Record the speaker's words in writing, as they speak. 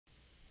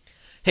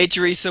Hey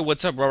Teresa,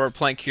 what's up? Robert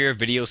Plank here,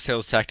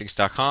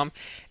 VideoSalesTactics.com.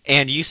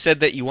 And you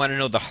said that you want to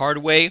know the hard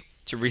way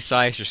to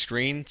resize your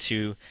screen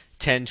to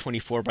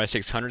 1024 by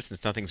 600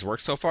 since nothing's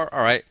worked so far.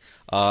 All right,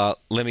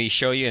 let me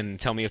show you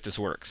and tell me if this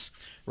works.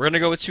 We're going to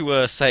go to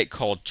a site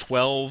called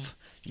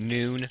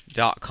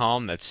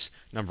 12noon.com. That's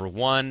number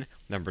 1,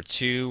 number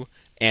 2,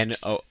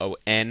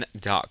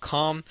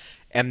 NOON.com.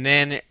 And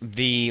then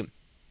the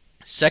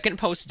second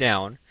post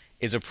down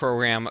is a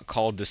program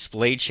called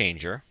Display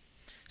Changer.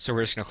 So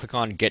we're just going to click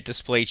on Get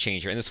Display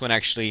Changer, and this one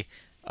actually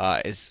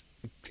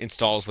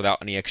installs without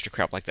any extra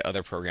crap like the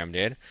other program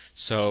did.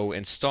 So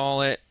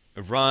install it,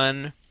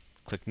 run,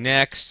 click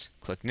Next,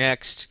 click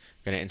Next.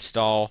 I'm going to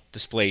install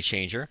Display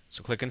Changer.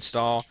 So click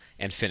Install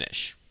and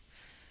Finish.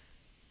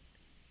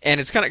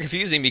 And it's kind of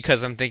confusing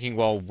because I'm thinking,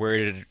 well, where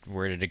did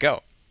it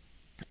go?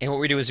 And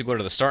what we do is we go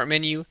to the Start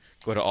menu,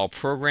 go to All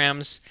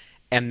Programs,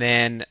 and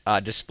then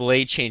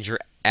Display Changer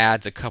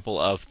adds a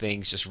couple of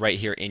things just right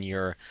here in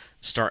your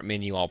Start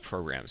menu, All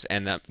Programs.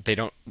 And they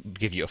don't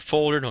give you a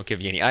folder, don't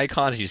give you any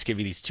icons, they just give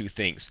you these two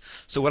things.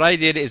 So what I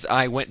did is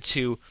I went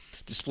to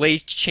Display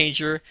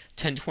Changer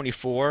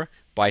 1024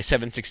 by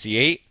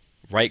 768,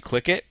 right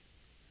click it,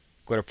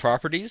 go to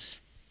Properties,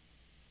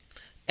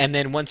 and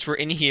then once we're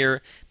in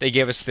here, they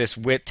give us this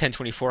width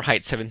 1024,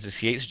 height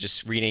 768, so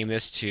just rename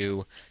this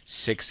to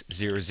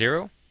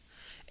 600.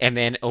 And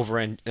then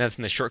that's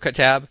in the shortcut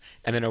tab,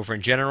 and then over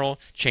in general,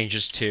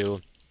 changes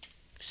to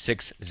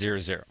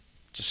 600,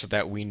 just so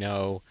that we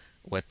know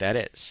what that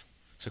is.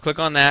 So click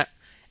on that,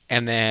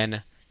 and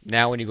then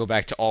now when you go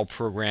back to all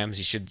programs,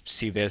 you should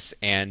see this,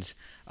 and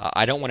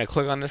I don't want to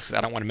click on this because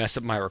I don't want to mess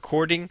up my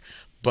recording,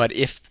 but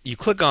if you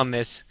click on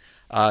this,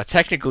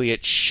 technically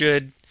it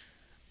should,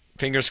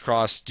 fingers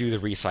crossed, do the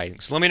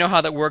resizing. So let me know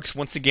how that works.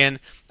 Once again,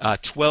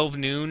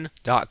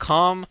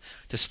 12noon.com,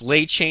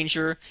 Display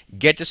Changer,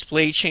 get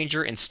Display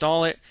Changer,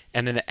 install it,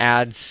 and then it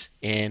adds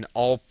in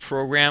all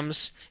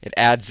programs. It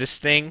adds this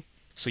thing.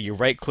 So you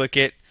right click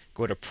it,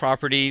 go to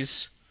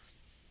Properties,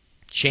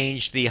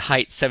 change the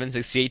height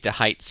 768 to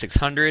height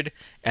 600,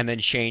 and then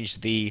change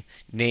the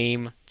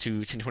name to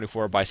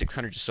 1024 by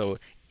 600 so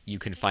you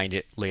can find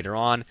it later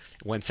on.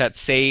 Once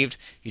that's saved,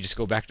 you just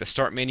go back to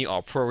Start menu,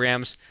 All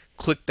Programs,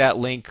 click that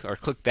link or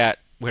click that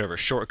whatever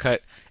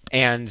shortcut,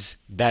 and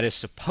that is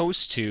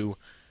supposed to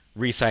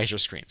resize your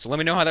screen. So let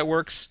me know how that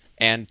works,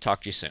 and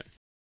talk to you soon.